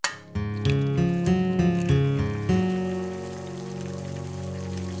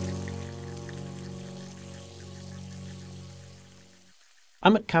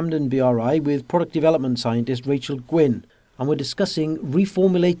I'm at Camden BRI with product development scientist Rachel Gwynn, and we're discussing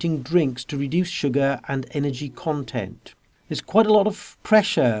reformulating drinks to reduce sugar and energy content. There's quite a lot of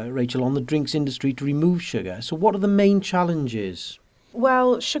pressure, Rachel, on the drinks industry to remove sugar. So what are the main challenges?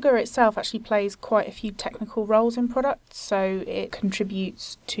 Well, sugar itself actually plays quite a few technical roles in products, so it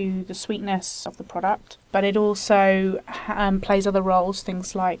contributes to the sweetness of the product, but it also plays other roles,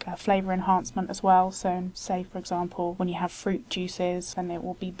 things like flavour enhancement as well. So say, for example, when you have fruit juices, then it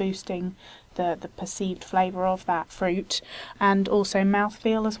will be boosting the perceived flavour of that fruit, and also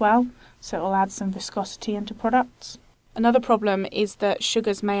mouthfeel as well, so it will add some viscosity into products. Another problem is that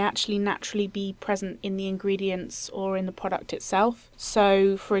sugars may actually naturally be present in the ingredients or in the product itself.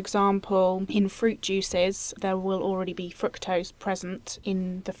 So, for example, in fruit juices, there will already be fructose present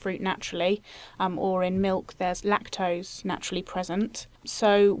in the fruit naturally, or in milk, there's lactose naturally present.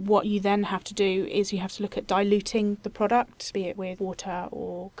 So what you then have to do is you have to look at diluting the product, be it with water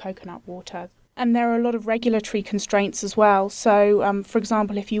or coconut water. And there are a lot of regulatory constraints as well. So, for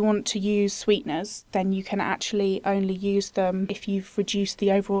example, if you want to use sweeteners, then you can actually only use them if you've reduced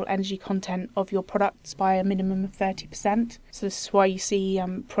the overall energy content of your products by a minimum of 30%. So this is why you see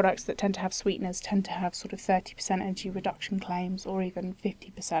products that tend to have sweeteners tend to have sort of 30% energy reduction claims or even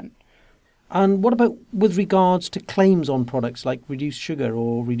 50%. And what about with regards to claims on products like reduced sugar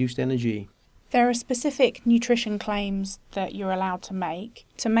or reduced energy? There are specific nutrition claims that you're allowed to make.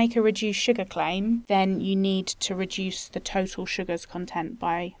 To make a reduced sugar claim, then you need to reduce the total sugars content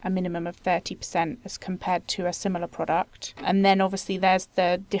by a minimum of 30% as compared to a similar product. And then obviously there's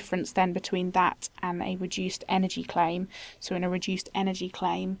the difference then between that and a reduced energy claim. So in a reduced energy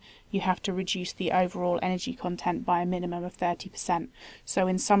claim, you have to reduce the overall energy content by a minimum of 30%. So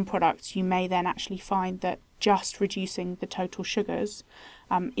in some products, you may then actually find that just reducing the total sugars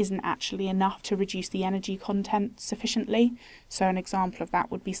isn't actually enough to reduce the energy content sufficiently. So an example of that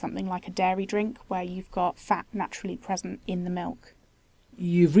would be something like a dairy drink where you've got fat naturally present in the milk.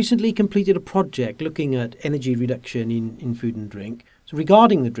 You've recently completed a project looking at energy reduction in food and drink. So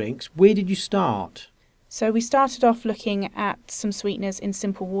regarding the drinks, where did you start? So we started off looking at some sweeteners in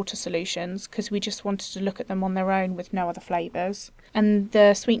simple water solutions because we just wanted to look at them on their own with no other flavours. And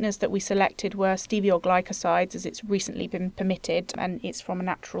the sweeteners that we selected were stevia glycosides, as it's recently been permitted and it's from a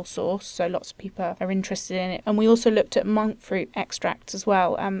natural source, so lots of people are interested in it. And we also looked at monk fruit extracts as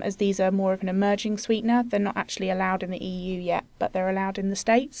well, as these are more of an emerging sweetener. They're not actually allowed in the EU yet, but they're allowed in the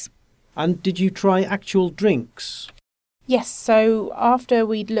States. And did you try actual drinks? Yes, so after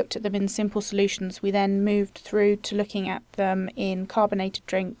we'd looked at them in simple solutions, we then moved through to looking at them in carbonated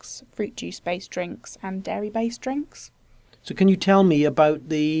drinks, fruit juice-based drinks and dairy-based drinks. So can you tell me about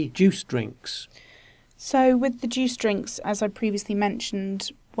the juice drinks? So with the juice drinks, as I previously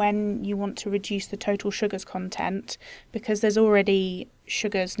mentioned, when you want to reduce the total sugars content, because there's already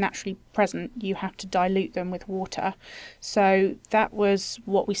sugars naturally present, you have to dilute them with water. So that was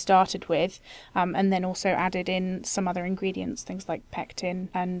what we started with, and then also added in some other ingredients, things like pectin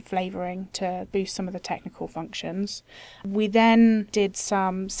and flavouring to boost some of the technical functions. We then did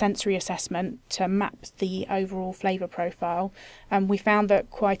some sensory assessment to map the overall flavour profile, and we found that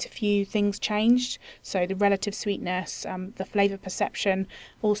quite a few things changed. So the relative sweetness, the flavour perception.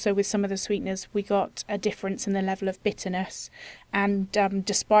 Also with some of the sweeteners we got a difference in the level of bitterness, and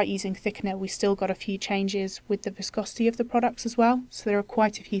despite using thickener we still got a few changes with the viscosity of the products as well. So there are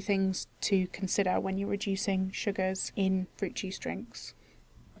quite a few things to consider when you're reducing sugars in fruit juice drinks.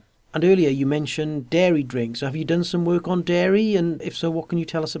 And earlier you mentioned dairy drinks. Have you done some work on dairy, and if so, what can you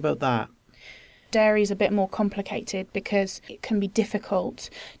tell us about that? Dairy is a bit more complicated because it can be difficult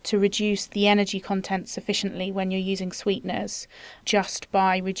to reduce the energy content sufficiently when you're using sweeteners just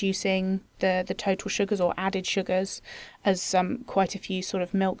by reducing the total sugars or added sugars, as quite a few sort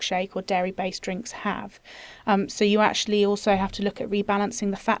of milkshake or dairy-based drinks have. So you actually also have to look at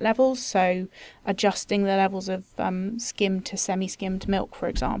rebalancing the fat levels, so adjusting the levels of skimmed to semi-skimmed milk, for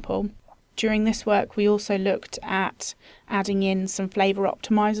example. During this work, we also looked at adding in some flavour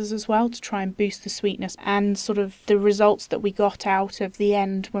optimizers as well to try and boost the sweetness, and sort of the results that we got out of the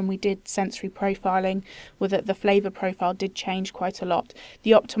end when we did sensory profiling were that the flavour profile did change quite a lot.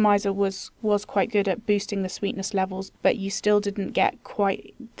 The optimizer was quite good at boosting the sweetness levels, but you still didn't get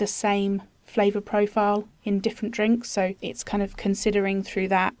quite the same flavour profile in different drinks, so it's kind of considering through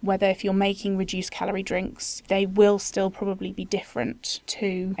that whether if you're making reduced calorie drinks, they will still probably be different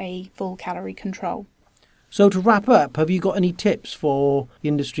to a full calorie control. So to wrap up, have you got any tips for the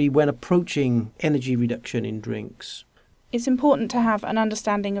industry when approaching energy reduction in drinks? It's important to have an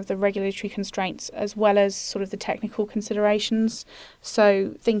understanding of the regulatory constraints as well as sort of the technical considerations.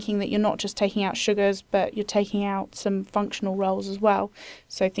 So thinking that you're not just taking out sugars, but you're taking out some functional roles as well.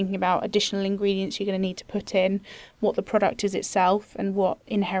 So thinking about additional ingredients you're going to need to put in, what the product is itself, and what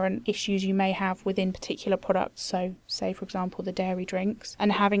inherent issues you may have within particular products. So say, for example, the dairy drinks,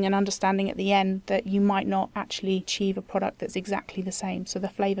 and having an understanding at the end that you might not actually achieve a product that's exactly the same. So the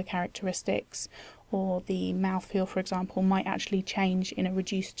flavour characteristics or the mouthfeel, for example, might actually change in a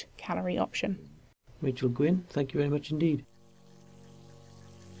reduced calorie option. Rachel Gwynne, thank you very much indeed.